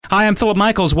Hi, I'm Philip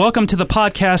Michaels. Welcome to the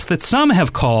podcast that some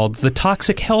have called the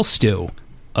Toxic Hell Stew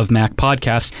of Mac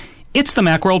Podcasts. It's the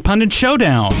Macworld Pundit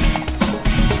Showdown.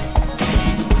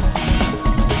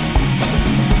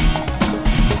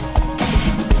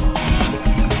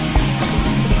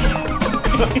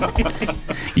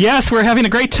 Yes, we're having a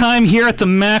great time here at the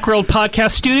Macworld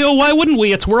Podcast Studio. Why wouldn't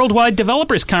we? It's Worldwide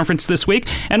Developers Conference this week,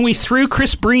 and we threw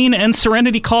Chris Breen and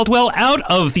Serenity Caldwell out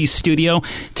of the studio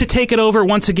to take it over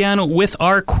once again with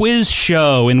our quiz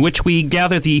show, in which we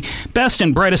gather the best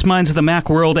and brightest minds of the Mac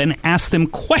world and ask them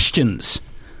questions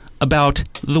about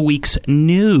the week's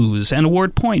news and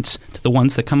award points to the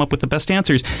ones that come up with the best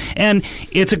answers. And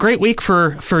it's a great week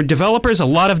for developers, a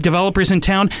lot of developers in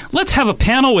town. Let's have a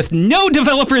panel with no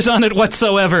developers on it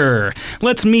whatsoever.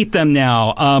 Let's meet them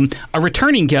now. A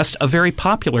returning guest, a very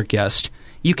popular guest.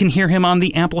 You can hear him on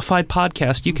the Amplified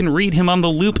podcast. You can read him on the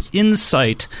Loop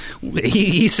Insight.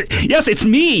 Yes, it's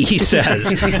me, he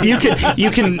says.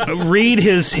 You can read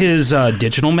his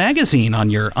digital magazine on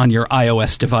your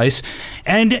iOS device,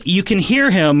 and you can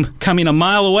hear him coming a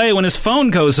mile away when his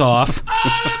phone goes off.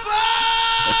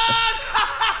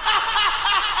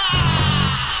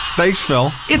 Thanks,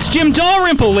 Phil. It's Jim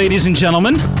Dalrymple, ladies and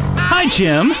gentlemen. Hi,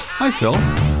 Jim. Hi, Phil.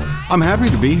 I'm happy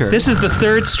to be here. This is the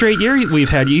third straight year we've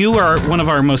had you. You are one of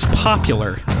our most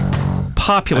popular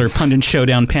Pundit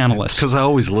Showdown panelists. Because I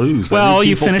always lose. Well,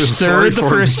 you finished third the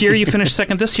first year. You finished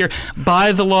second this year.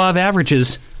 By the law of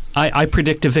averages, I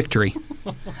predict a victory.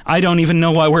 I don't even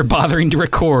know why we're bothering to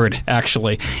record,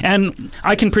 actually. And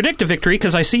I can predict a victory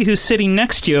because I see who's sitting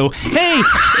next to you. Hey!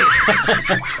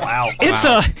 Wow.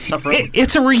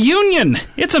 It's a reunion.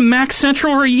 It's a Mac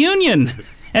Central reunion.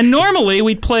 And normally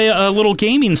we'd play a little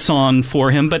gaming song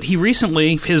for him, but he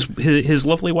recently, his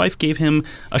lovely wife gave him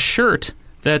a shirt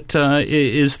that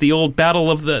is the old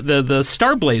Battle of the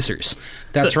Star Blazers.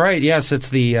 That's right. Yes,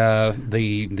 it's the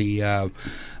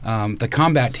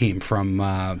combat team from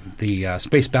the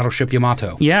space battleship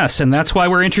Yamato. Yes, and that's why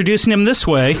we're introducing him this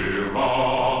way. We're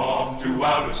off to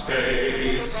outer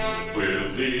space.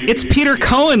 It's Peter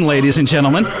Cohen, ladies and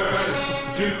gentlemen.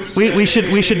 We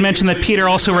should mention that Peter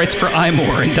also writes for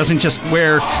iMore and doesn't just do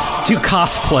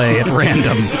cosplay at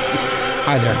random.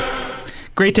 Hi there.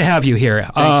 Great to have you here.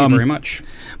 Thank you very much.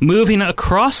 Moving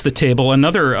across the table,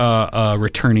 another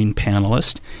returning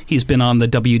panelist. He's been on the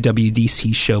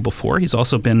WWDC show before. He's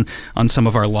also been on some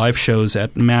of our live shows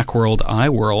at Macworld,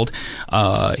 iWorld.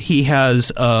 He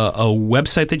has a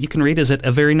website that you can read. Is it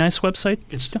a very nice website?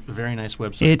 It's a very nice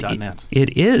website, .net.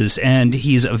 It is, and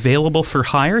he's available for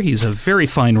hire. He's a very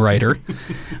fine writer.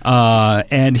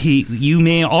 And you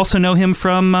may also know him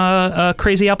from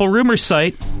Crazy Apple Rumors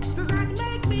site.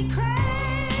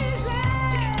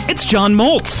 It's John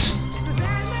Moltz.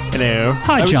 Hello.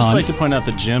 Hi, I would John. just like to point out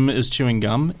that Jim is chewing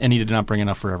gum, and he did not bring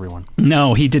enough for everyone.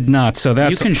 No, he did not. So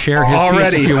that's you can share his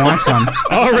piece if you want some.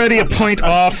 Already a point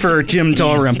off for Jim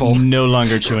Dalrymple. He's no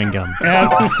longer chewing gum.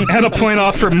 And a point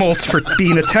off for Moltz for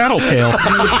being a tattletale.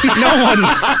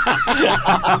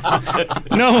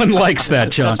 No one likes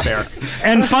that, John. That's fair.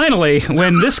 And finally,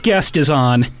 when this guest is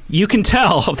on, you can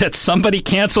tell that somebody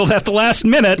canceled at the last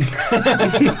minute.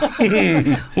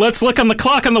 Let's look on the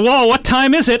clock on the wall. What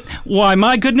time is it? Why,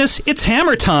 my goodness, it's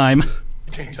hammer time.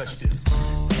 Can't touch this.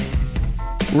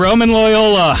 Roman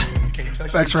Loyola.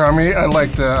 Thanks for having me. I'd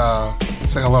like to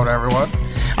say hello to everyone.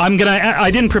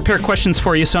 I didn't prepare questions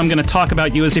for you, so I'm going to talk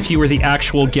about you as if you were the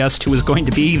actual guest who was going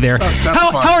to be there.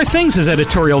 How are things as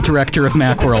editorial director of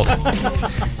Macworld?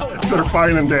 They're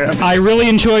fine and Dan. I really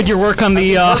enjoyed your work on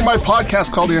the... my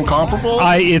podcast called The Incomparable?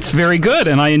 It's very good,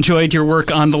 and I enjoyed your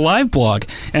work on the live blog.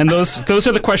 And those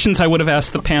are the questions I would have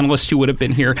asked the panelists who would have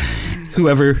been here,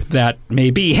 whoever that may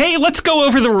be. Hey, let's go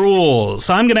over the rules.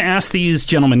 I'm going to ask these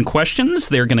gentlemen questions.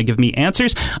 They're going to give me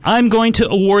answers. I'm going to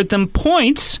award them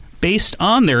points based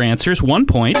on their answers. 1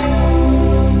 point,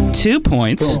 2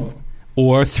 points,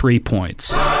 or 3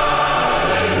 points.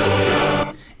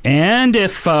 And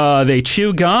if they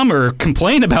chew gum or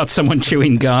complain about someone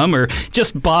chewing gum or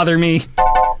just bother me,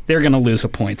 they're going to lose a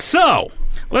point. So,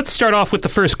 let's start off with the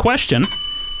first question.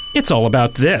 It's all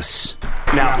about this.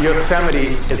 Now, Yosemite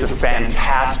is a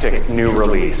fantastic new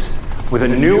release with a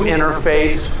new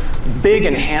interface, big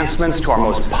enhancements to our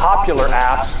most popular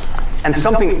apps, and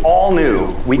something all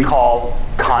new we call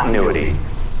continuity.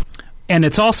 And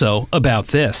it's also about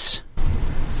this.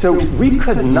 So we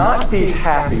could not be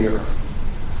happier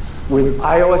with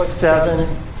iOS 7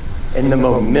 and the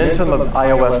momentum of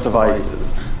iOS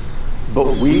devices,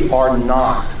 but we are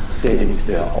not standing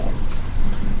still.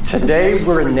 Today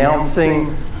we're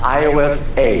announcing iOS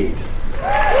 8.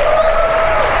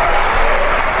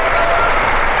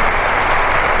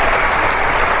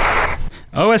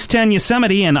 OS X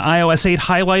Yosemite and iOS 8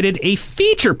 highlighted a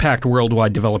feature-packed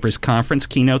Worldwide Developers Conference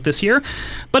keynote this year.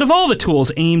 But of all the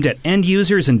tools aimed at end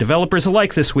users and developers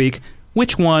alike this week,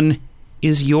 which one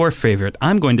is your favorite?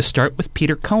 I'm going to start with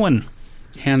Peter Cohen.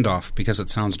 Handoff, because it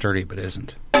sounds dirty, but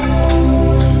isn't.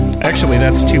 Actually,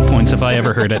 that's 2 points if I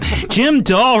ever heard it. Jim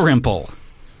Dalrymple.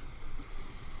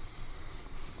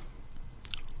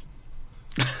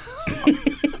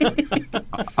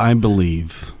 I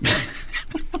believe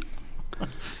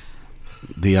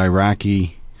the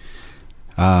Iraqi.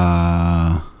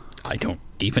 I don't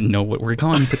even know what we're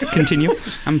going to continue.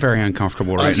 I'm very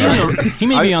uncomfortable right now. He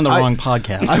may be on the wrong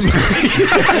podcast.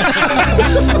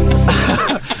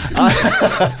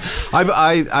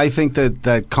 I think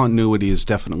that continuity is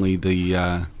definitely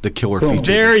the killer feature.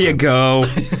 There you go.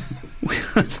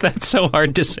 That's so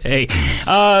hard to say.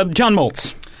 John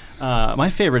Moltz.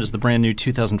 My favorite is the brand new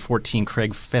 2014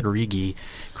 Craig Federighi.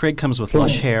 Craig comes with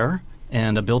lush hair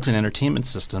and a built-in entertainment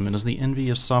system and is the envy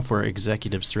of software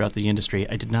executives throughout the industry.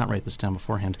 I did not write this down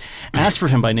beforehand. Ask for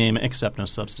him by name, except no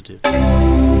substitute.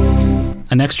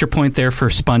 An extra point there for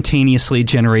spontaneously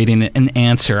generating an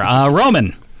answer.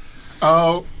 Roman.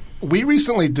 We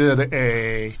recently did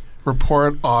a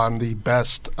report on the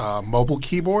best mobile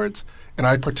keyboards, and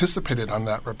I participated on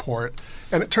that report.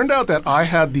 And it turned out that I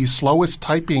had the slowest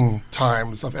typing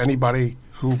times of anybody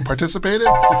who participated.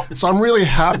 So I'm really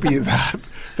happy that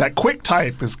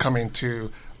QuickType is coming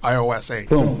to iOS 8.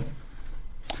 Boom.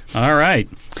 All right.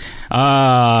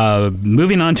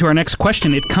 Moving on to our next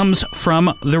question. It comes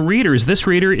from the readers. This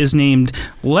reader is named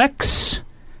Lex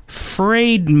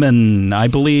Friedman, I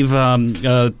believe.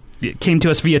 It came to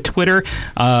us via Twitter.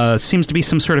 Seems to be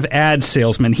some sort of ad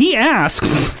salesman. He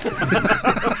asks,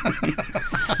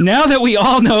 now that we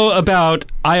all know about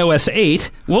iOS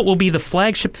 8, what will be the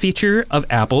flagship feature of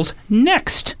Apple's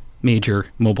next major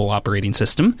mobile operating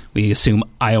system? We assume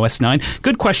iOS 9.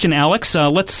 Good question, Alex.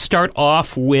 Let's start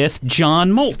off with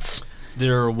John Moltz.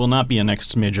 There will not be a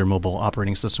next major mobile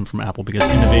operating system from Apple because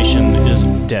innovation is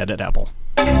dead at Apple.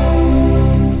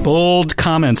 Bold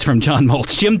comments from John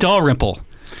Moltz. Jim Dalrymple.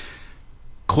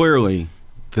 Clearly,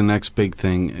 the next big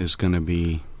thing is going to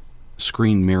be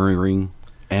screen mirroring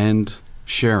and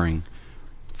sharing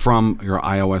from your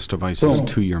iOS devices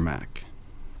to your Mac.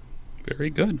 Very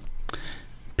good.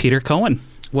 Peter Cohen.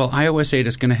 Well, iOS 8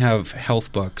 is going to have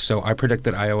Health Book, so I predict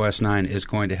that iOS 9 is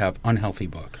going to have Unhealthy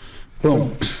Book.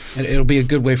 Boom. It'll be a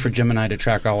good way for Jim and I to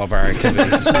track all of our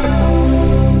activities.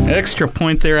 Extra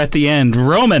point there at the end.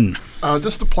 Roman.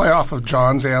 Just to play off of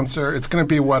John's answer, it's going to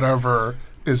be whatever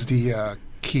is the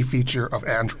key feature of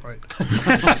Android.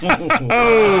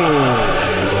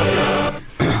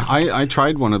 I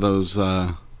tried one of those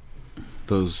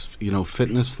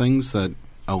fitness things that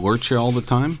alert you all the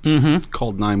time. Mm-hmm.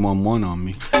 Called 911 on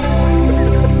me.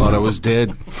 Thought I was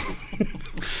dead.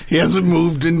 He hasn't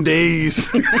moved in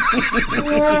days.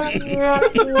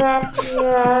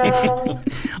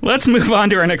 Let's move on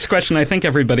to our next question. I think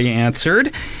everybody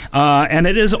answered, and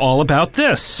it is all about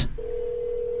this.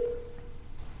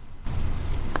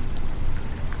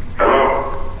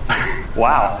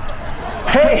 Wow.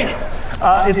 Hey,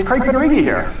 it's Craig Federighi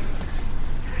here.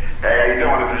 Hey, how you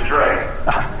doing? This is Dre.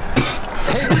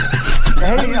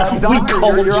 Hey, Doctor,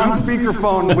 you're on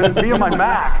speakerphone via my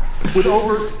Mac with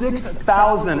over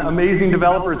 6,000 amazing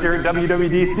developers here at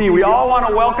WWDC. We all want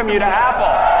to welcome you to Apple.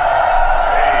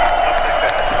 Hey,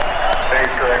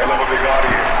 thanks, Craig. I love a big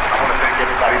audience. I want to thank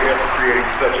everybody here for creating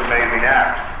such amazing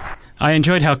apps. I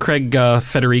enjoyed how Craig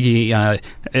Federighi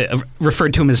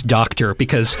referred to him as Doctor,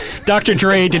 because Dr.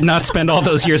 Dre did not spend all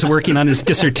those years working on his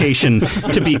dissertation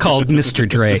to be called Mr.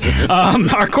 Dre.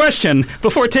 Our question,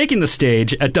 before taking the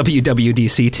stage at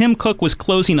WWDC, Tim Cook was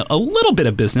closing a little bit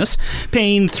of business,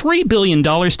 paying $3 billion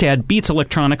to add Beats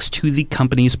Electronics to the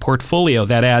company's portfolio.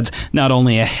 That adds not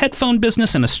only a headphone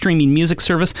business and a streaming music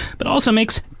service, but also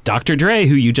makes Dr. Dre,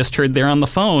 who you just heard there on the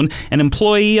phone, an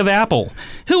employee of Apple.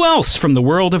 Who else from the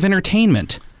world of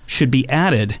entertainment should be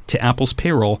added to Apple's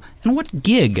payroll, and what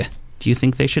gig do you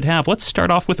think they should have? Let's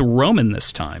start off with Roman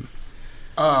this time.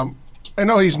 I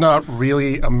know he's not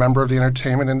really a member of the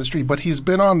entertainment industry, but he's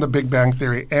been on The Big Bang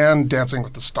Theory and Dancing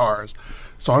with the Stars.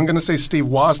 So I'm going to say Steve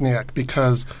Wozniak,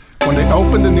 because when they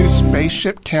open the new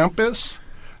spaceship campus,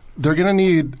 they're going to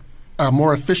need a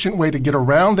more efficient way to get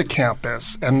around the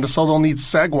campus, and so they'll need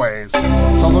segways.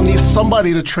 So they'll need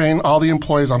somebody to train all the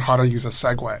employees on how to use a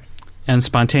Segway. And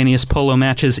spontaneous polo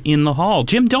matches in the hall.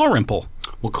 Jim Dalrymple.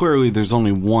 Well, clearly there's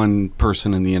only one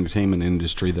person in the entertainment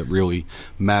industry that really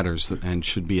matters and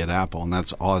should be at Apple, and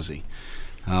that's Ozzy.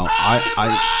 I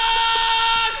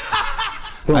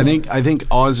think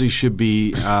Ozzy should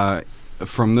be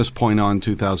from this point on,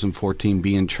 2014,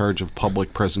 be in charge of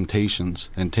public presentations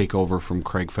and take over from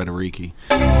Craig Federighi,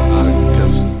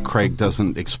 because Craig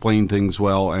doesn't explain things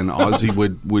well, and Ozzy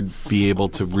would be able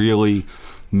to really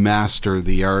master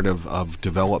the art of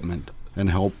development and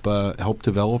help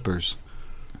developers.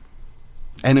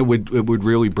 And it would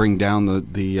really bring down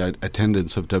the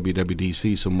attendance of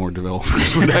WWDC, so more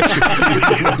developers would actually.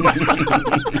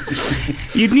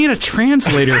 You'd need a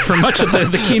translator for much of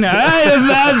the keynote.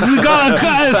 I've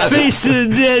got to face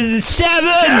the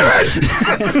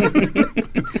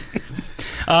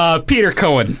 7. Peter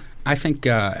Cohen. I think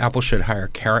Apple should hire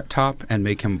Carrot Top and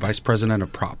make him vice president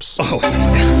of props. Oh,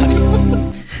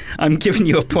 God. I'm giving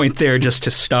you a point there just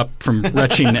to stop from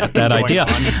retching at that idea.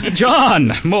 John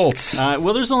Moltz.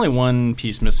 Well, there's only one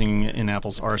piece missing in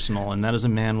Apple's arsenal, and that is a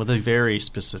man with a very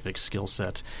specific skill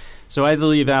set. So I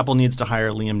believe Apple needs to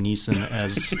hire Liam Neeson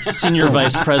as senior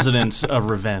vice president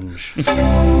of revenge.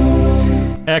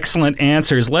 Excellent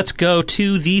answers. Let's go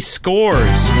to the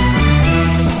scores.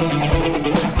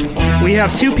 We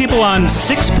have 2 people on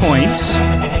 6 points.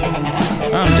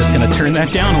 I'm just going to turn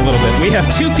that down a little bit. We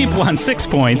have 2 people on 6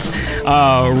 points,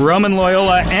 Roman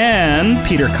Loyola and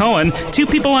Peter Cohen. 2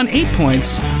 people on 8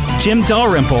 points, Jim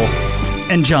Dalrymple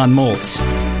and John Moltz.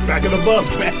 Back of the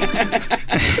bus, man.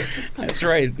 That's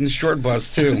right, and short bus,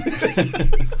 too.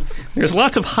 There's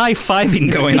lots of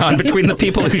high-fiving going on between the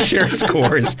people who share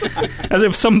scores, as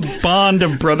if some bond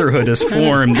of brotherhood has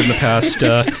formed in the past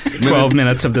 12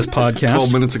 minutes of this podcast.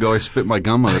 12 minutes ago, I spit my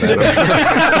gum out at him.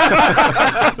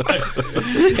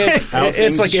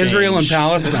 It's like Israel and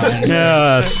Palestine.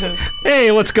 Yes.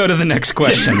 Hey, let's go to the next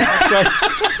question.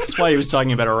 That's why he was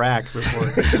talking about Iraq before.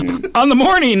 On the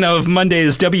morning of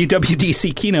Monday's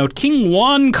WWDC keynote, King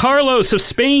Juan Carlos of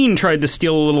Spain tried to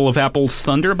steal a little of Apple's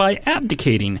thunder by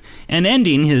abdicating and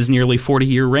ending his nearly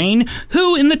 40-year reign.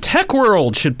 Who in the tech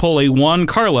world should pull a Juan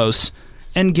Carlos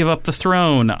and give up the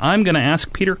throne? I'm going to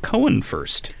ask Peter Cohen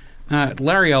first.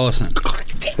 Larry Ellison.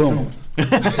 Boom.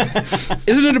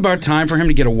 Isn't it about time for him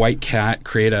to get a white cat,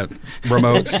 create a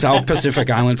remote South Pacific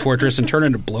island fortress, and turn it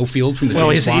into Blowfield from the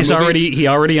James Bond movies? He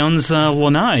already owns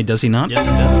Lanai, does he not? Yes,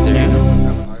 he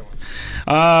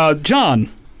does. John.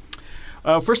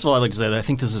 First of all, I'd like to say that I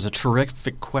think this is a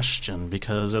terrific question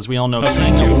because, as we all know,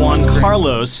 King Juan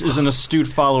Carlos is an astute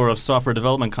follower of software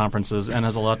development conferences and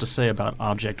has a lot to say about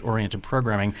object-oriented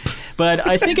programming. But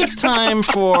I think it's time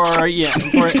well,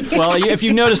 if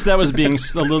you noticed, there was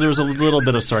a little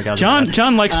bit of sarcasm.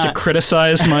 John likes to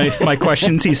criticize my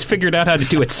questions. He's figured out how to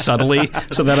do it subtly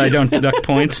so that I don't deduct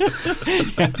points.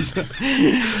 Yes.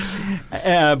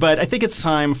 But I think it's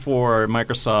time for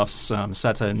Microsoft's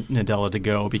Satya Nadella to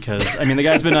go because, the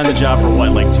guy's been on the job for,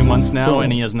 2 months now,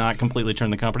 and he has not completely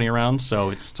turned the company around, so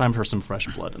it's time for some fresh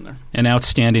blood in there. An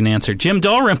outstanding answer. Jim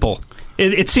Dalrymple.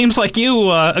 It seems like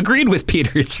you agreed with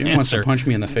Peter's Jim answer. wants to punch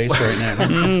me in the face right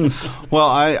now. Well,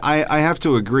 I have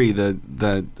to agree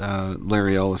that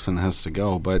Larry Ellison has to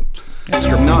go, but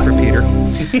extra point for Peter.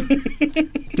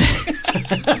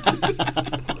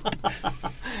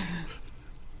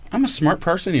 I'm a smart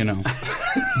person, you know.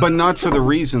 But not for the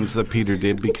reasons that Peter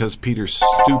did, because Peter's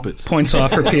stupid. Points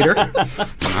off for Peter.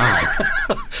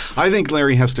 I think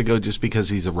Larry has to go just because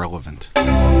he's irrelevant.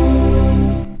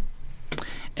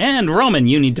 And Roman,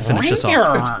 you need to finish this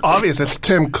off. It's obvious. It's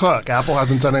Tim Cook. Apple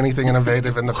hasn't done anything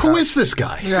innovative in the past. Who is this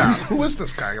guy? Yeah, who is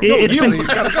this guy? He's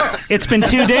got to go. It's been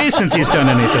 2 days since he's done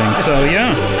anything, so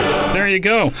yeah, there you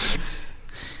go.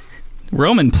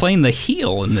 Roman playing the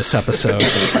heel in this episode.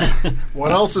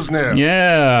 What else is new?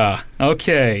 Yeah.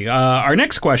 Okay. Our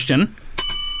next question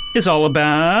is all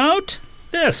about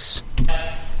this.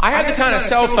 I have the kind of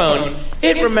cell phone,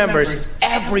 it remembers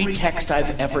every text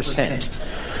I've ever sent.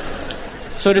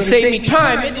 So to save me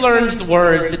time, it learns the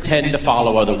words that tend to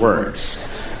follow other words.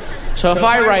 So if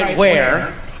I write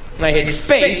where, and I hit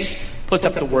space, it puts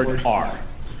up the word are.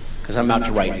 Because I'm about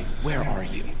to write, where are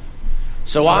you?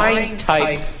 So I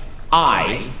type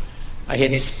I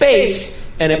hit space,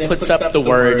 and it puts up the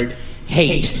word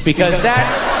hate, because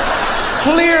that's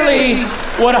clearly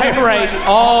what I write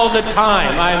all the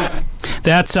time.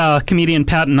 That's comedian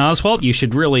Patton Oswalt. You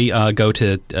should really go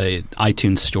to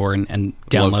iTunes store and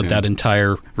download that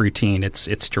entire routine.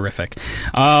 It's terrific.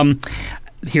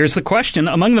 Here's the question.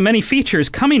 Among the many features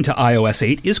coming to iOS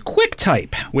 8 is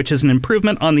QuickType, which is an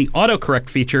improvement on the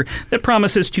autocorrect feature that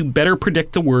promises to better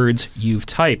predict the words you've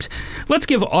typed. Let's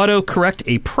give autocorrect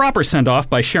a proper send-off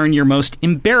by sharing your most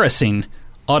embarrassing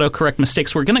autocorrect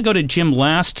mistakes. We're going to go to Jim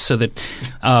last so that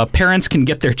parents can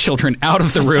get their children out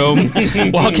of the room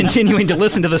while continuing to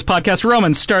listen to this podcast.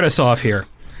 Roman, start us off here.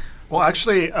 Well,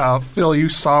 actually, Phil, you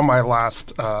saw my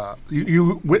last...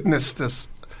 you witnessed this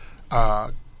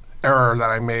error that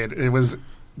I made. It was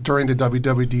during the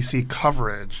WWDC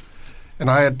coverage, and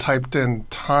I had typed in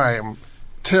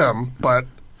Tim, but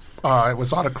it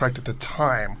was autocorrected to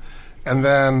time. And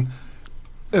then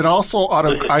it also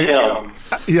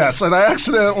yes, and I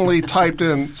accidentally typed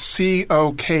in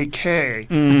COKK,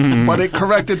 but it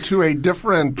corrected to a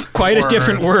different a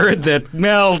different word that,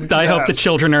 well, I hope the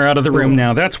children are out of the room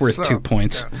now. That's worth 2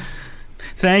 points. Yes.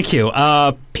 Thank you.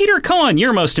 Peter Cohen,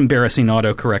 your most embarrassing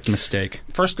autocorrect mistake.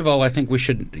 First of all, I think we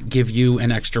should give you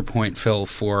an extra point, Phil,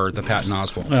 for the Patton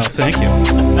Oswalt. Well, thank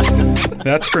you.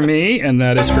 That's for me, and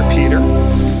that is for Peter.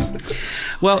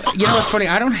 Well, you know, it's funny.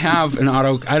 I don't have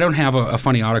a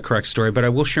funny autocorrect story, but I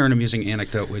will share an amusing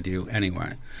anecdote with you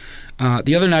anyway.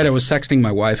 The other night I was sexting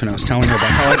my wife, and I was telling her about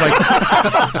how I'd like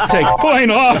to take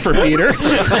point off for Peter.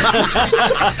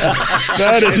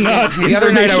 That is not the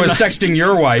other night I was sexting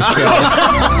your wife.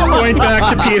 Point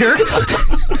back to Peter.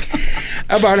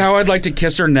 About how I'd like to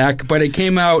kiss her neck, but it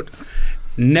came out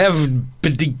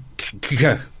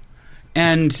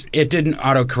and it didn't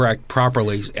autocorrect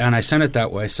properly, and I sent it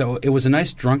that way. So it was a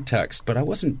nice drunk text, but I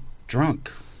wasn't drunk.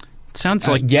 Sounds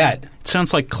like yet. It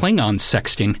sounds like Klingon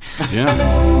sexting.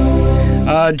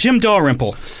 Yeah. Jim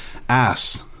Dalrymple.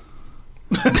 Ass.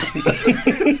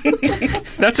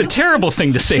 That's a terrible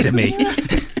thing to say to me.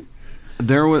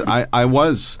 I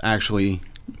was actually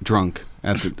drunk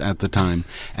at the time,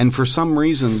 and for some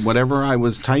reason, whatever I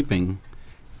was typing,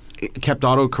 it kept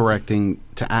autocorrecting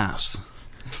to ass.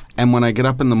 And when I get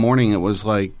up in the morning, it was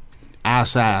like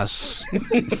ass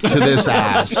to this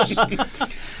ass.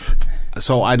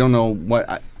 So I don't know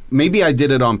what. Maybe I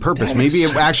did it on purpose. Maybe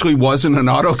it actually wasn't an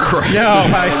autocorrect. No,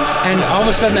 and all of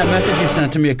a sudden that message you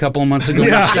sent to me a couple of months ago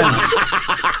makes sense.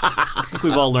 I think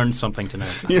we've all learned something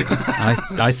tonight. Yeah.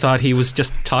 I thought he was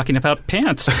just talking about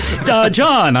pants.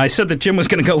 John, I said that Jim was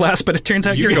going to go last, but it turns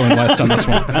out you're going last on this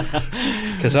one.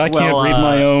 Because I can't read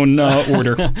my own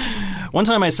order. One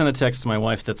time I sent a text to my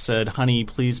wife that said, "Honey,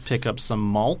 please pick up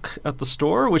some malk at the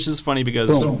store," which is funny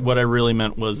because what I really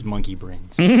meant was monkey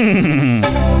brains.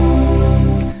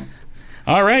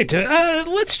 All right,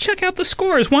 let's check out the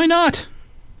scores. Why not?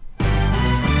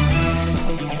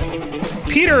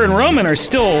 Peter and Roman are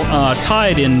still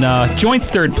tied in joint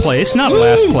third place, not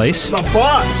last place. The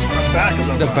bus. The back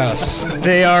of the bus.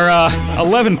 They are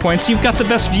 11 points. You've got the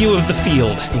best view of the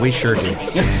field. We sure do.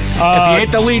 If you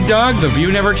ain't the lead dog, the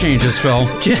view never changes, Phil.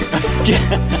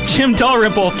 Jim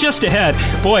Dalrymple just ahead.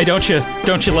 Boy, don't you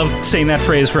love saying that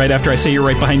phrase right after I say you're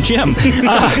right behind Jim.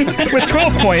 With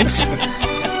 12 points.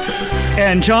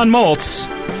 And John Moltz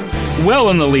well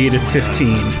in the lead at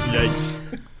 15. Yikes.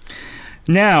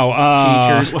 Now,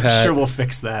 teacher's pet. Sure, we'll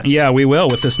fix that. Yeah, we will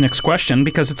with this next question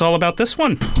because it's all about this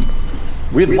one.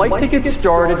 We'd like to get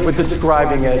started with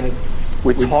describing it,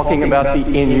 with talking about the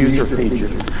in-user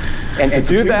features. And to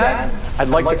do that, I'd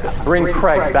like to bring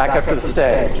Craig back up to the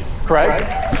stage. Craig?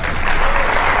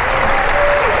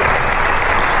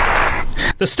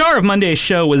 The star of Monday's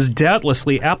show was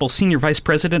doubtlessly Apple's Senior Vice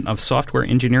President of Software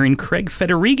Engineering, Craig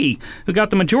Federighi, who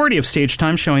got the majority of stage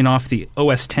time showing off the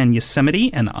OS X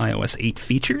Yosemite and iOS 8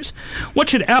 features. What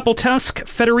should Apple task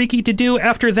Federighi to do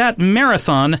after that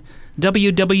marathon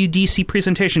WWDC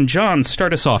presentation? John,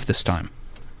 start us off this time.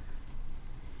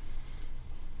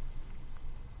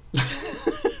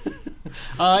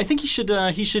 I think he should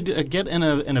get in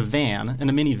a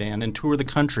minivan, and tour the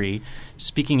country,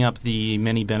 speaking up the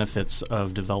many benefits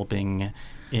of developing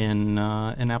in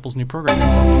Apple's new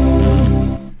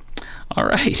program. All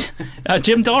right,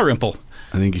 Jim Dalrymple.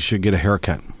 I think you should get a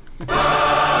haircut.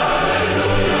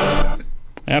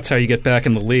 That's how you get back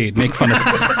in the lead. Make fun of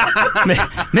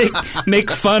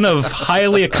make fun of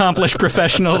highly accomplished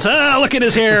professionals. Look at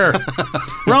his hair.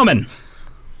 Roman.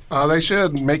 They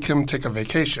should make him take a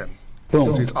vacation.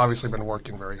 Because he's obviously been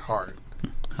working very hard.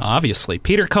 Obviously.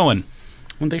 Peter Cohen.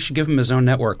 Well, they should give him his own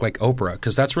network like Oprah,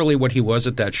 because that's really what he was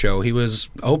at that show. He was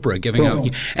Oprah giving out.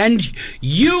 And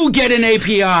you get an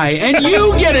API! And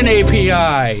you get an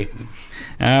API!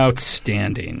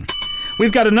 Outstanding.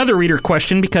 We've got another reader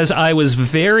question because I was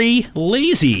very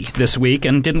lazy this week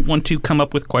and didn't want to come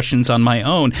up with questions on my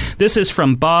own. This is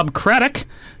from Bob Craddock,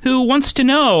 who wants to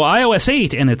know iOS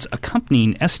 8 and its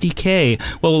accompanying SDK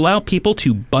will allow people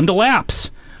to bundle apps.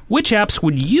 Which apps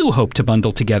would you hope to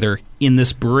bundle together in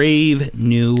this brave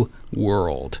new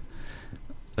world?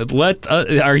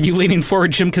 Are you leaning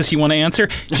forward, Jim, because you want to answer?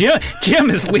 Jim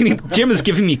is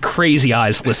giving me crazy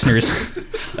eyes, listeners.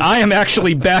 I am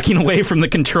actually backing away from the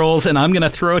controls, and I'm going to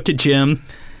throw it to Jim.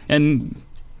 And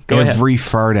go ahead. Every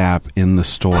fart app in the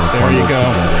store. There you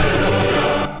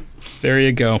go. There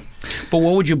you go. But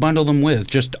what would you bundle them with?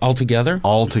 Just all together?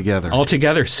 All together. All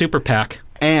together. Super pack.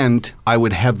 And I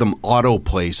would have them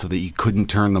autoplay so that you couldn't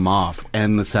turn them off,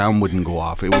 and the sound wouldn't go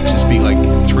off. It would just be like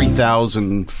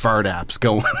 3,000 fart apps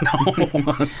going on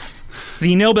once.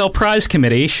 The Nobel Prize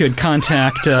Committee should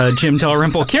contact Jim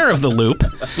Dalrymple, care of The Loop,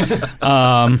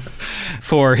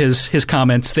 for his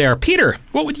comments there. Peter,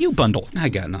 what would you bundle? I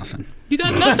got nothing. You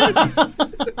got nothing?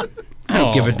 I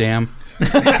don't give a damn.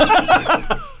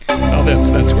 Oh,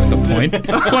 that's worth a point.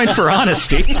 Point for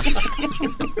honesty.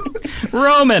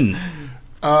 Roman.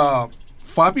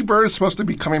 Flappy Bird is supposed to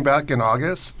be coming back in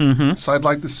August, so I'd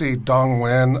like to see Dong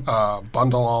Nguyen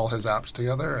bundle all his apps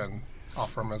together and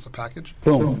offer them as a package.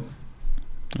 Boom.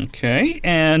 Okay,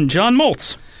 and John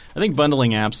Moltz. I think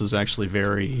bundling apps is actually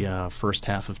very first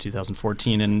half of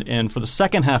 2014, and for the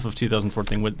second half of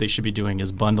 2014, what they should be doing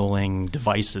is bundling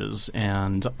devices.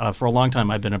 And for a long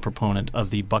time, I've been a proponent of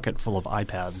the bucket full of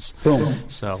iPads. Boom.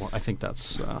 So I think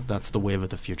that's the wave of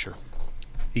the future.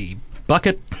 The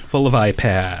bucket full of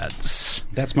iPads.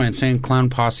 That's my Insane Clown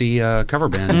Posse cover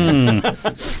band.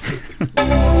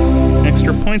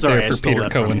 Extra point Sorry, there for Peter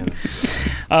Cohen.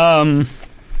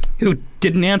 Who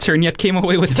didn't answer and yet came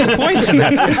away with 2 points in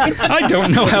that. I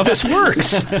don't know how this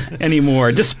works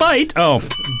anymore. Despite,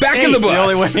 back in the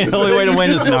bus. The only way to win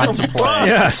is not to play.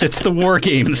 Yes, it's the War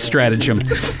Games stratagem.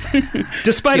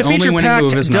 Despite a feature-packed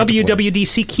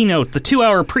WWDC keynote, the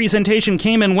 2-hour presentation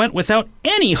came and went without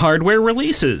any hardware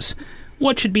releases.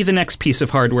 What should be the next piece of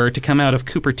hardware to come out of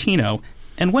Cupertino,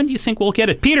 and when do you think we'll get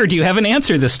it? Peter, do you have an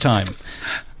answer this time?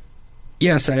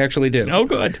 Yes, I actually do. Oh,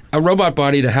 good. A robot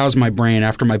body to house my brain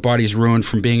after my body's ruined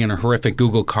from being in a horrific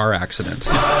Google car accident.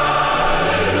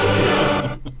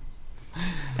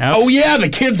 Oh, yeah, the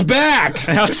kid's back!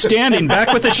 Outstanding.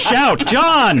 Back with a shout.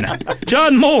 John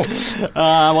Moltz.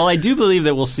 Well, I do believe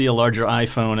that we'll see a larger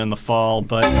iPhone in the fall,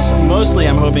 but mostly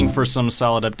I'm hoping for some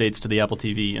solid updates to the Apple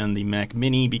TV and the Mac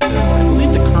Mini because I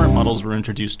believe the current models were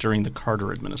introduced during the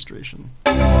Carter administration.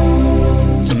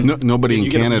 Nobody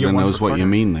in Canada knows what you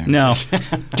mean there. No.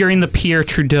 During the Pierre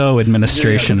Trudeau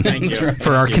administration,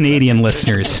 for our Canadian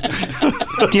listeners.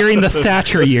 During the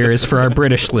Thatcher years for our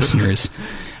British listeners.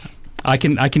 I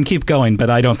can keep going, but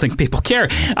I don't think people care.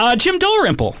 Jim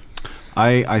Dalrymple.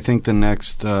 I think the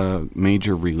next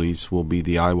major release will be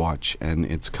the iWatch, and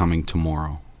it's coming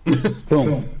tomorrow.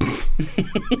 Boom.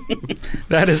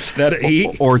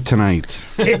 Or tonight.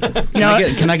 Can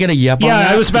I get a yep on that?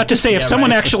 Yeah, I was about to say, if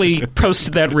someone actually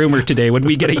posted that rumor today, would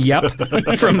we get a yep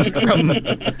from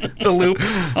the Loop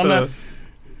on that?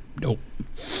 Nope.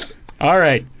 All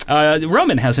right.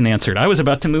 Roman hasn't answered. I was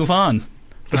about to move on.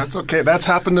 That's okay. That's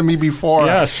happened to me before,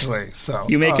 yes. actually. So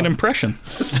you make an impression.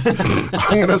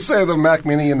 I'm going to say the Mac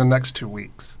Mini in the next 2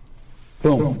 weeks.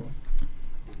 Boom.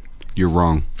 You're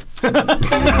wrong. Nope.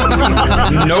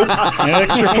 An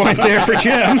extra point there for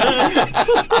Jim.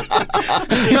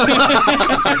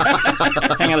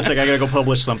 Hang on a sec. I got to go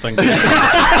publish something.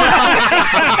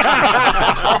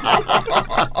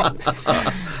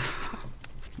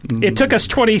 It took us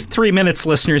 23 minutes,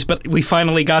 listeners, but we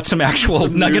finally got some actual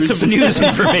nuggets of news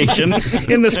information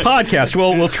in this podcast.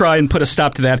 We'll try and put a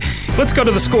stop to that. Let's go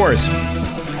to the scores.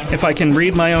 If I can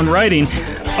read my own writing.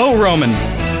 Oh, Roman,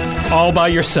 all by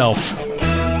yourself.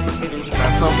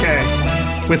 That's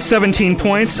okay. With 17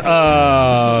 points,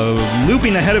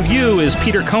 looping ahead of you is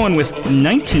Peter Cohen with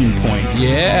 19 points.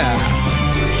 Yeah.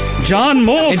 John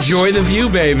Moltz. Enjoy the view,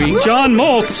 baby. John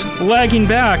Moltz lagging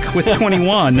back with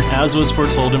 21. As was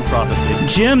foretold in prophecy.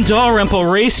 Jim Dalrymple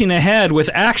racing ahead with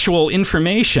actual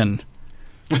information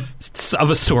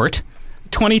of a sort.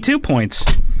 22 points.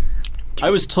 I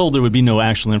was told there would be no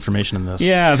actual information in this.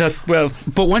 Yeah, but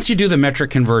once you do the metric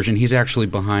conversion, he's actually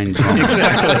behind.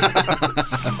 Exactly.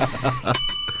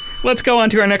 Let's go on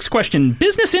to our next question.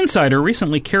 Business Insider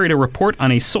recently carried a report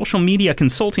on a social media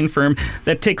consulting firm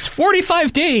that takes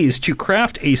 45 days to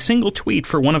craft a single tweet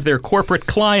for one of their corporate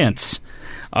clients.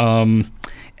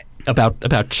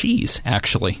 About cheese,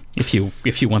 actually, if you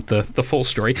want the full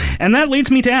story. And that leads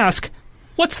me to ask,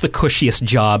 what's the cushiest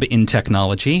job in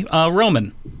technology?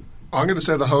 Roman. I'm going to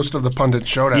say the host of the Pundit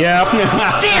Showdown. Yep.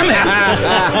 Damn it!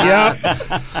 Yep.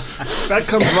 That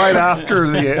comes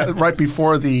right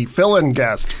before the fill-in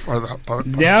guest for the.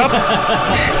 Yep.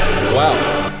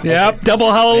 Wow. Yep.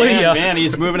 Double hallelujah. Man,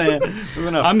 he's moving ahead.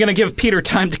 Moving up. I'm going to give Peter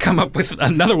time to come up with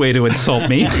another way to insult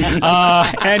me,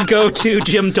 and go to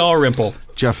Jim Dalrymple.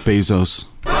 Jeff Bezos.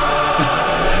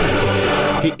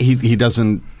 He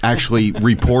doesn't actually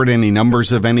report any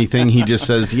numbers of anything. He just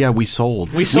says, yeah, we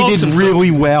sold. We did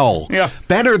really well. Yeah.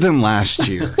 Better than last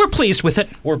year. We're pleased with it.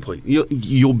 We're pleased.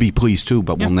 You'll be pleased too,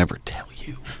 but we'll never tell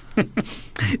you.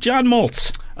 John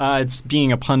Moltz. It's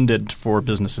being a pundit for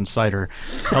Business Insider.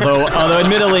 Although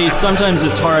admittedly, sometimes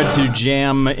it's hard to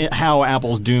jam how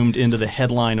Apple's doomed into the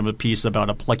headline of a piece about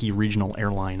a plucky regional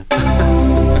airline.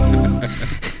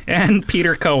 And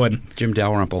Peter Cohen. Jim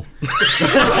Dalrymple.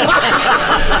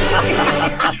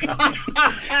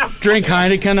 Drink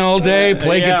Heineken all day,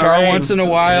 play guitar once in a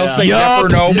while, say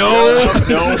Yup, never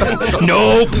nope.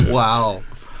 Nope. Wow.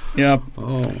 Yep.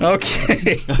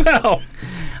 Okay. Well,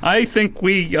 I think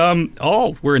we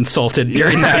all were insulted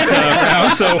during that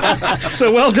round.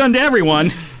 So well done to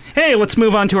everyone. Hey, let's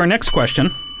move on to our next question.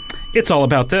 It's all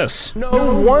about this.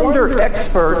 No wonder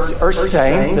experts are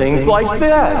saying things like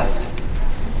this.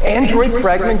 Android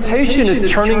fragmentation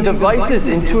is turning devices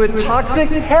into a toxic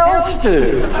hell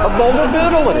stew of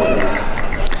vulnerabilities.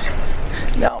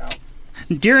 Now,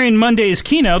 During Monday's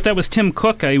keynote, that was Tim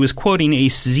Cook. He was quoting a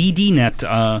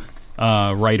ZDNet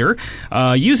writer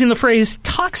using the phrase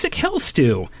toxic hell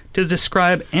stew to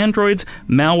describe Android's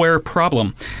malware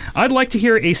problem. I'd like to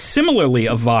hear a similarly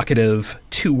evocative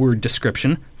two-word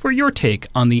description for your take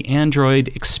on the Android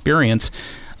experience.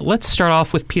 Let's start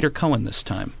off with Peter Cohen this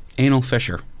time. Anal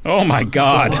fissure. Oh, my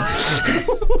God.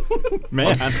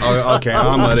 Man. Okay,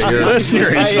 I'm out of here.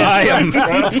 Listeners,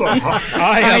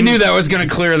 I knew that was going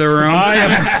to clear the room. I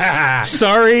am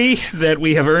sorry that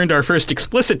we have earned our first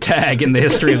explicit tag in the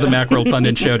history of the Macworld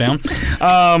Pundit Showdown.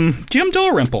 Jim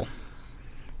Dalrymple.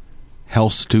 Hell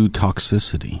stew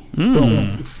toxicity.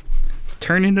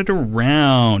 Turning it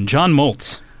around. John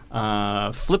Moltz.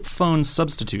 Flip phone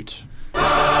substitute. Come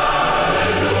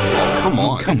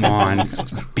on. Come on.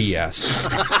 BS.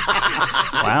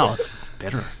 Wow, it's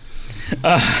bitter.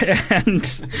 And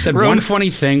Said one funny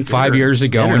thing 5 years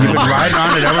ago, and you've been riding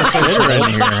on it ever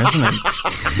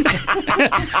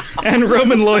since. and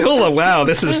Roman Loyola. Wow,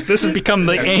 this has become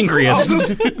the angriest.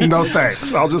 No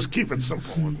thanks. I'll just keep it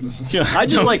simple.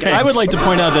 I would like to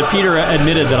point out that Peter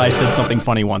admitted that I said something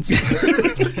funny once.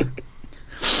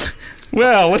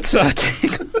 Well, let's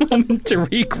take a moment to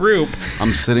regroup.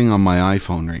 I'm sitting on my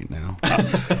iPhone right now.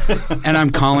 And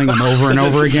I'm calling him over and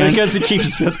over again. That's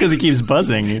because he keeps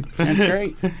buzzing. That's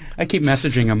right. I keep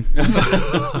messaging him.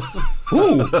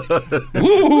 Ooh.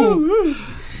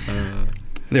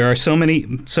 There are so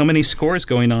many scores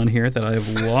going on here that I have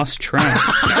lost track.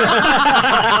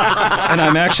 And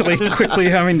I'm actually quickly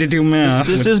having to do math.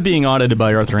 This is being audited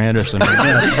by Arthur Anderson.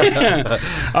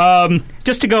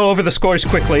 Just to go over the scores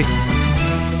quickly,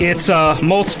 it's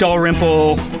Moltz,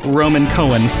 Dalrymple, Roman,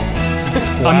 Cohen.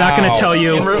 Wow. I'm not going to tell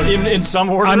you. In some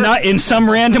order? I'm not in some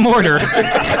random order.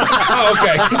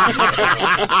 Okay.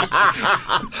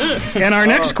 And our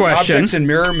next question Objects in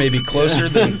mirror may be closer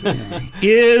than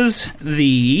is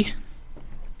the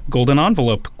golden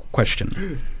envelope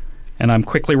question. And I'm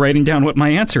quickly writing down what my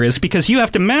answer is because you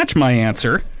have to match my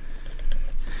answer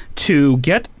to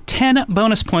get 10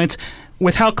 bonus points.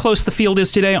 With how close the field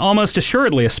is today, almost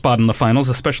assuredly a spot in the finals,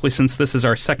 especially since this is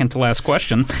our second to last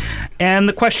question. And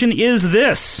the question is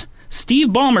this. Steve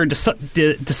Ballmer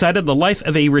decided the life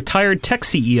of a retired tech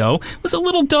CEO was a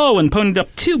little dull and ponied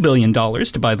up $2 billion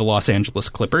to buy the Los Angeles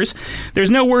Clippers. There's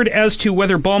no word as to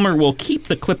whether Ballmer will keep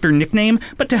the Clipper nickname,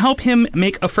 but to help him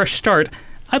make a fresh start,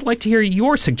 I'd like to hear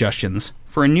your suggestions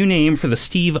for a new name for the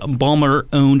Steve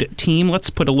Ballmer-owned team. Let's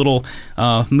put a little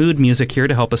mood music here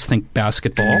to help us think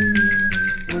basketball.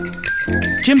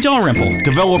 Jim Dalrymple.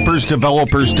 Developers.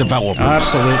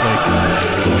 Absolutely.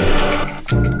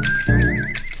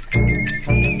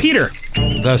 Peter.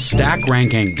 the stack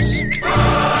rankings.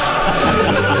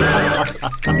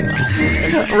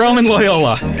 Roman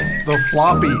Loyola. The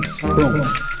floppies. Boom.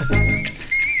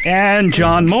 And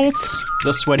John Moltz.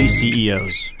 The sweaty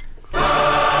CEOs.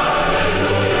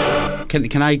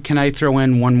 Can I throw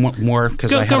in one more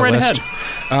because I have go right a list?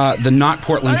 Ahead. The not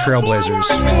Portland Trailblazers.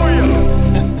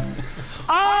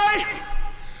 I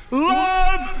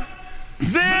love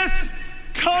this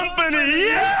company.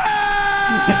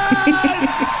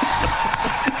 Yes!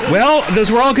 Well, those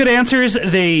were all good answers.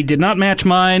 They did not match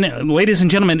mine. Ladies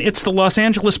and gentlemen, it's the Los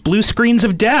Angeles Blue Screens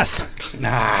of Death.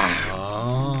 Yeah.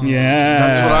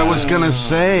 That's what I was going to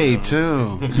say,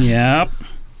 too. Yep.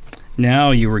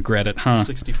 Now you regret it, huh?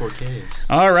 64Ks.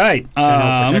 All right.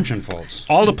 General protection faults.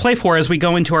 All to play for as we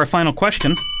go into our final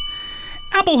question.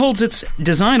 Apple holds its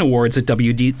design awards at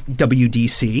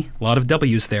WWDC, a lot of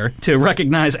W's there, to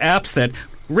recognize apps that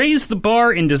raise the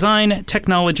bar in design,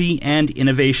 technology, and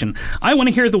innovation. I want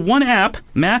to hear the one app,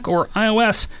 Mac or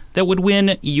iOS, that would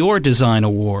win your design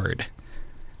award.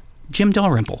 Jim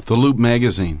Dalrymple. The Loop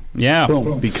magazine. Yeah.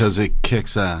 Boom. Because it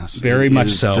kicks ass. Very It much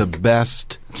is so. the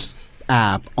best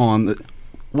app on the...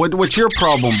 What's your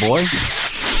problem, boy?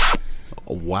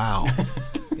 Oh, wow.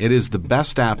 It is the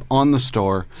best app on the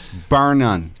store, bar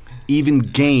none. Even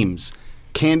games.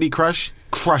 Candy Crush,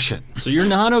 crush it. So you're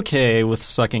not okay with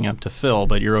sucking up to Phil,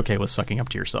 but you're okay with sucking up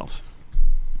to yourself.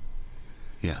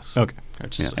 Yes. Okay.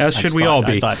 As should we all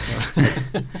be.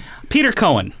 Peter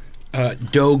Cohen.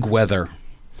 Doge weather.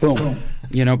 Boom.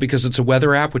 You know, because it's a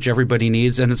weather app, which everybody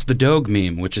needs, and it's the Doge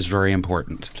meme, which is very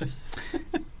important.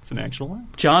 It's an actual one.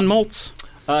 John Moltz.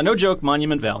 No joke,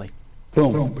 Monument Valley.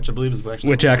 Boom. Which I believe is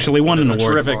actually won an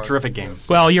award. Terrific game.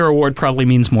 Well, your award probably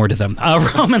means more to them.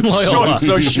 Roman Loyola.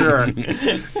 So sure. And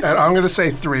I'm going to say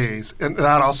 3s, and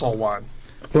that also won.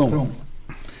 Boom.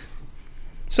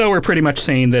 So we're pretty much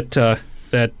saying that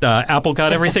Apple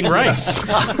got everything right.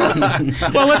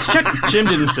 Well, let's check. Jim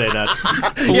didn't say that.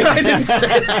 Yeah, I didn't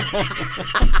say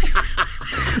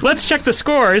that. Let's check the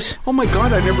scores. Oh my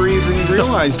God, I never even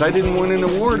realized I didn't win an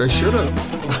award. I should have.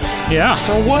 Yeah.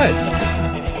 For what?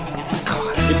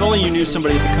 If only you knew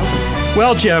somebody at the company.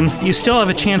 Well, Jim, you still have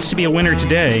a chance to be a winner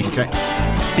today. Okay.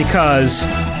 Because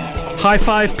high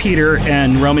five, Peter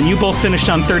and Roman, you both finished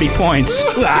on 30 points.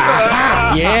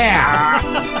 Yeah.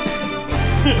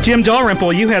 Jim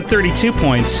Dalrymple, you had 32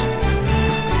 points.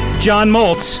 John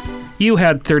Moltz, you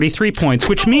had 33 points,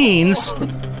 which means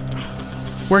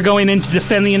we're going in to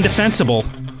defend the indefensible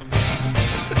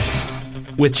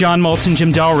with John Moltz and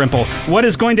Jim Dalrymple. What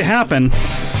is going to happen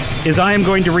is I am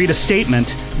going to read a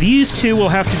statement. These two will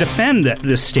have to defend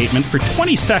this statement for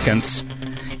 20 seconds.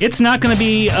 It's not going to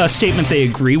be a statement they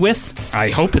agree with. I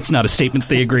hope it's not a statement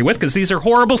they agree with, because these are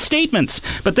horrible statements.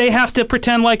 But they have to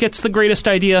pretend like it's the greatest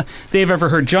idea they've ever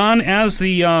heard. John, as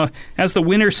the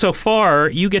winner so far,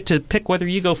 you get to pick whether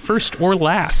you go first or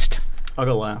last. I'll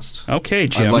go last. Okay,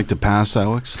 Jim. I'd like to pass,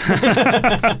 Alex.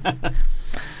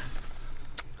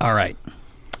 All right.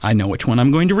 I know which one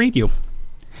I'm going to read you.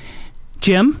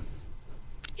 Jim,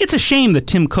 it's a shame that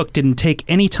Tim Cook didn't take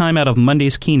any time out of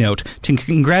Monday's keynote to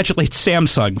congratulate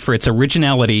Samsung for its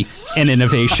originality and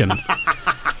innovation.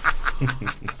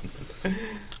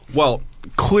 Well,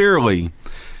 clearly,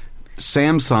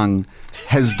 Samsung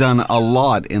has done a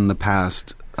lot in the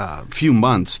past few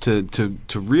months to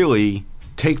really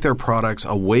take their products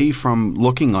away from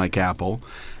looking like Apple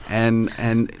and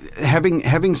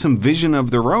having some vision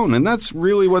of their own. And that's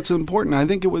really what's important. I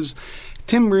think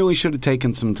Tim really should have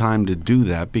taken some time to do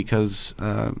that because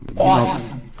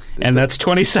awesome. And that's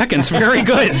 20 seconds. Very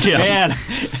good, Jim. Man.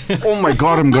 Oh, my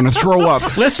God, I'm going to throw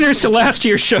up. Listeners to last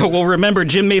year's show will remember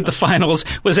Jim made the finals,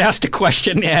 was asked a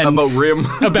question and about RIM.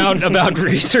 about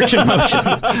research in motion.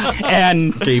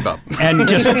 And gave up. And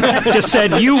just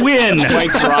said, you win.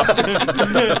 Mic drop.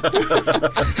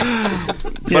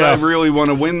 But I really want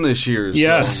to win this year.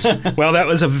 Yes. So. Well, that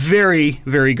was a very,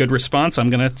 very good response. I'm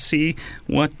going to see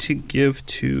what to give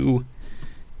to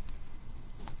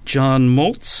John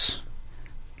Moltz.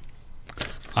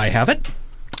 I have it.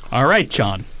 All right,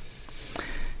 John.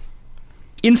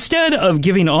 Instead of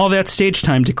giving all that stage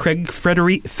time to Craig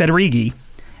Federighi,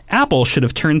 Apple should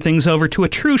have turned things over to a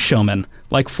true showman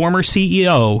like former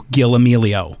CEO Gil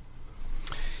Amelio.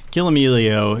 Gil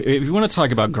Amelio, if you want to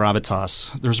talk about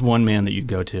gravitas, there's one man that you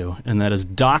go to, and that is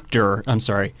not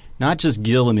just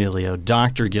Gil Amelio,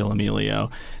 Dr. Gil Amelio.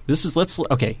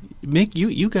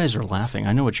 You guys are laughing.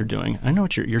 I know what you're doing. I know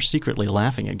what you're secretly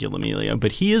laughing at Gil Amelio,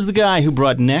 but he is the guy who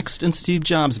brought Next and Steve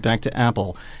Jobs back to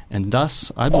Apple, and thus,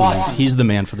 I believe, he's the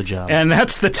man for the job. And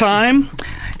that's the time.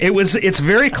 It's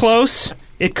very close.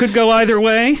 It could go either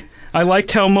way. I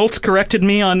liked how Moltz corrected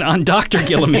me on Dr.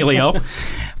 Gil Amelio.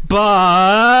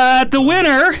 But the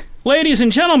winner, ladies and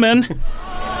gentlemen,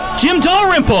 Jim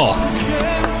Dalrymple.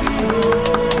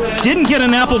 Didn't get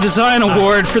an Apple Design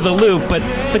Award for the loop, but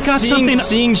got something.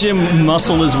 Seeing Jim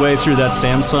muscle his way through that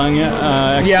Samsung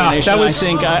explanation, that was, I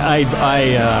think I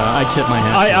tip my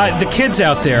hat. The kids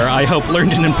out there, I hope,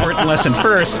 learned an important lesson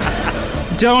first.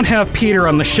 Don't have Peter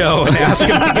on the show and ask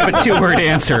him to give a two-word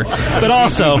answer. But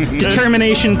also,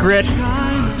 determination, grit,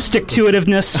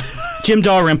 stick-to-itiveness. Jim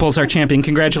Dalrymple's our champion.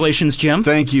 Congratulations, Jim.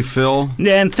 Thank you, Phil.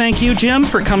 And thank you, Jim,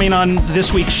 for coming on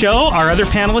this week's show. Our other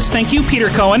panelists, thank you, Peter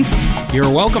Cohen.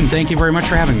 You're welcome. Thank you very much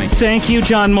for having me. Thank you,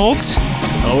 John Moltz.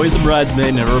 Always a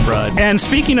bridesmaid, never a bride. And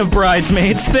speaking of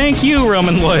bridesmaids, thank you,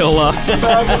 Roman Loyola.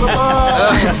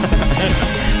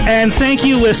 And thank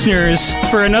you, listeners,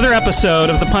 for another episode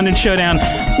of the Pundit Showdown.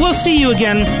 We'll see you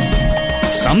again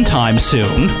sometime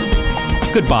soon.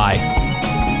 Goodbye.